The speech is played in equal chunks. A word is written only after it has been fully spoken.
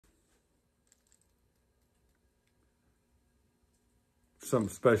something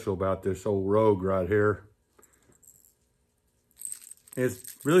special about this old Rogue right here. It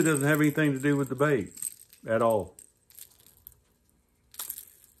really doesn't have anything to do with the bait at all.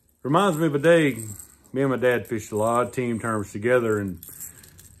 Reminds me of a day, me and my dad fished a lot of team tournaments together, and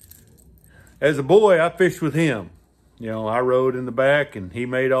as a boy, I fished with him. You know, I rode in the back and he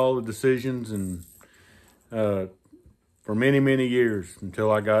made all the decisions, and for many, many years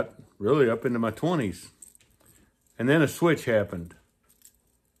until I got really up into my 20s. And then a switch happened.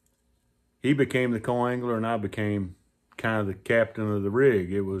 He became the co-angler and I became kind of the captain of the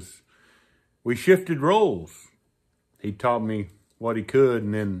rig. We shifted roles. He taught me what he could,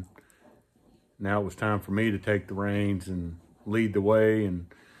 and then now it was time for me to take the reins and lead the way. And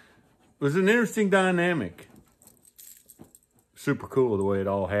it was an interesting dynamic. Super cool the way it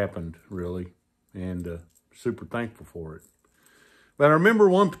all happened, really, and super thankful for it. But I remember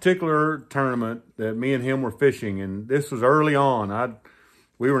one particular tournament that me and him were fishing, and this was early on.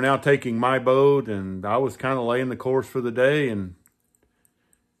 We were now taking my boat, and I was kind of laying the course for the day, and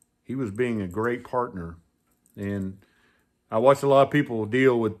he was being a great partner. And I watched a lot of people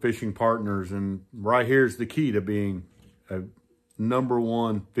deal with fishing partners, and right here's the key to being a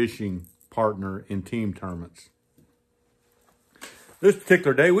 #1 fishing partner in team tournaments. This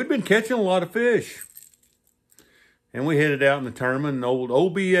particular day, we'd been catching a lot of fish. And we headed out in the tournament, an old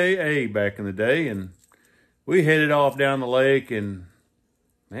OBAA back in the day, and we headed off down the lake, and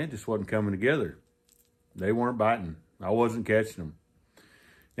man, it just wasn't coming together. They weren't biting. I wasn't catching them.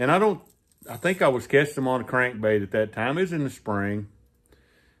 And I think I was catching them on a crankbait at that time. It was in the spring.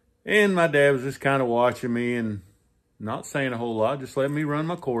 And my dad was just kind of watching me and not saying a whole lot, just letting me run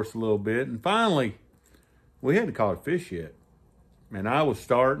my course a little bit. And finally, we hadn't caught a fish yet. And I was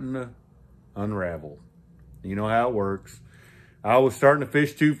starting to unravel. You know how it works. I was starting to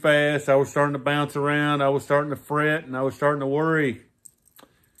fish too fast. I was starting to bounce around. I was starting to fret, and I was starting to worry.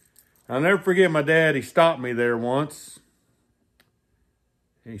 I'll never forget my dad. He stopped me there once.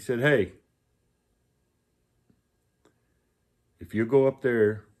 And he said, "Hey, if you go up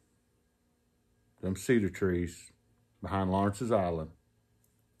there, them cedar trees behind Lawrence's Island,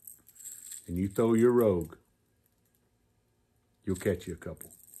 and you throw your Rogue, you'll catch you a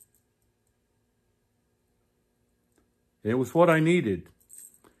couple." And it was what I needed.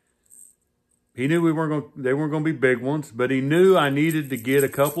 He knew they weren't going to be big ones, but he knew I needed to get a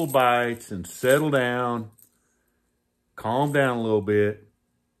couple bites and settle down, calm down a little bit,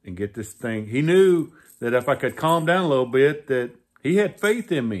 and get this thing. He knew that if I could calm down a little bit, that he had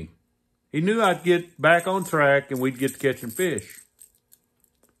faith in me. He knew I'd get back on track and we'd get to catching fish.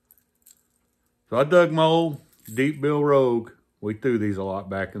 So I dug my old deep bill Rogue. We threw these a lot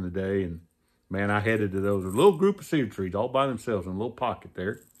back in the day, and man, I headed to those. A little group of cedar trees all by themselves in a little pocket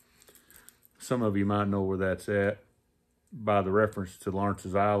there. Some of you might know where that's at by the reference to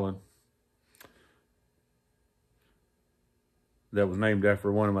Lawrence's Island. That was named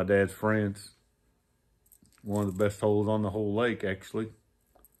after one of my dad's friends. One of the best holes on the whole lake, actually.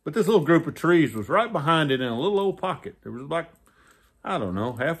 But this little group of trees was right behind it in a little old pocket. There was like, I don't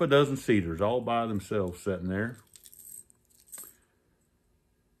know, half a dozen cedars all by themselves sitting there.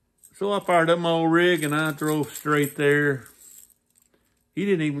 So I fired up my old rig and I drove straight there. He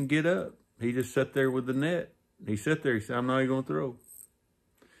didn't even get up. He just sat there with the net. He sat there, he said, "I'm not even going to throw."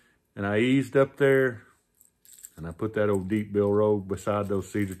 And I eased up there and I put that old deep bill Rogue beside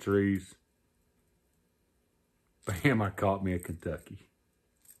those cedar trees. Bam, I caught me a Kentucky.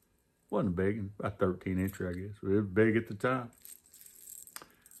 Wasn't big, about 13-incher, I guess. But it was big at the time.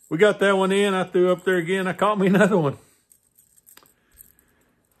 We got that one in. I threw up there again. I caught me another one.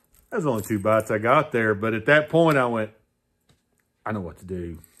 That was only 2 bites I got there, but at that point I went, I know what to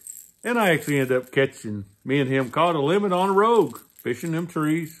do. And I actually ended up catching, me and him caught a limit on a Rogue, fishing them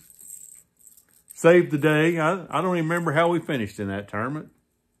trees. Saved the day. I don't even remember how we finished in that tournament.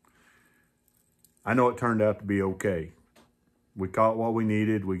 I know it turned out to be okay. We caught what we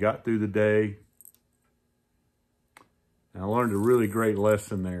needed. We got through the day. And I learned a really great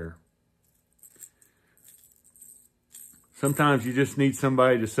lesson there. Sometimes you just need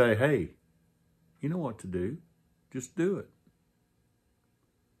somebody to say, "Hey, you know what to do. Just do it.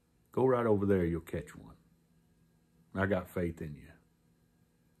 Go right over there, you'll catch one. I got faith in you."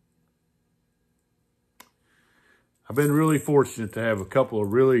 I've been really fortunate to have a couple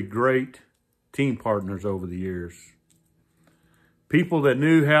of really great team partners over the years. People that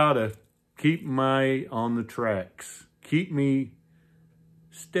knew how to keep me on the tracks, keep me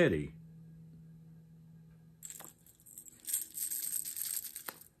steady.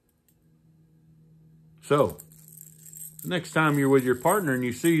 So, the next time you're with your partner and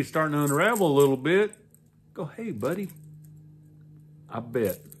you see you starting to unravel a little bit, go, "Hey, buddy, I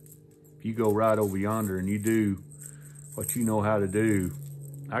bet if you go right over yonder and you do what you know how to do,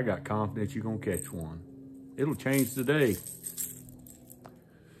 I got confidence you're gonna catch one. It'll change the day.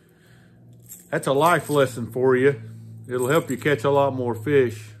 That's a life lesson for you. It'll help you catch a lot more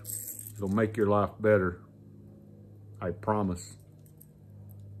fish. It'll make your life better. I promise.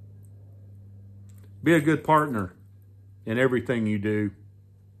 Be a good partner in everything you do.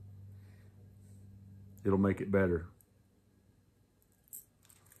 It'll make it better.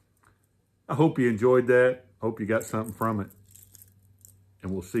 I hope you enjoyed that. Hope you got something from it.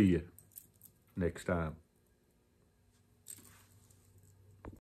 And we'll see you next time.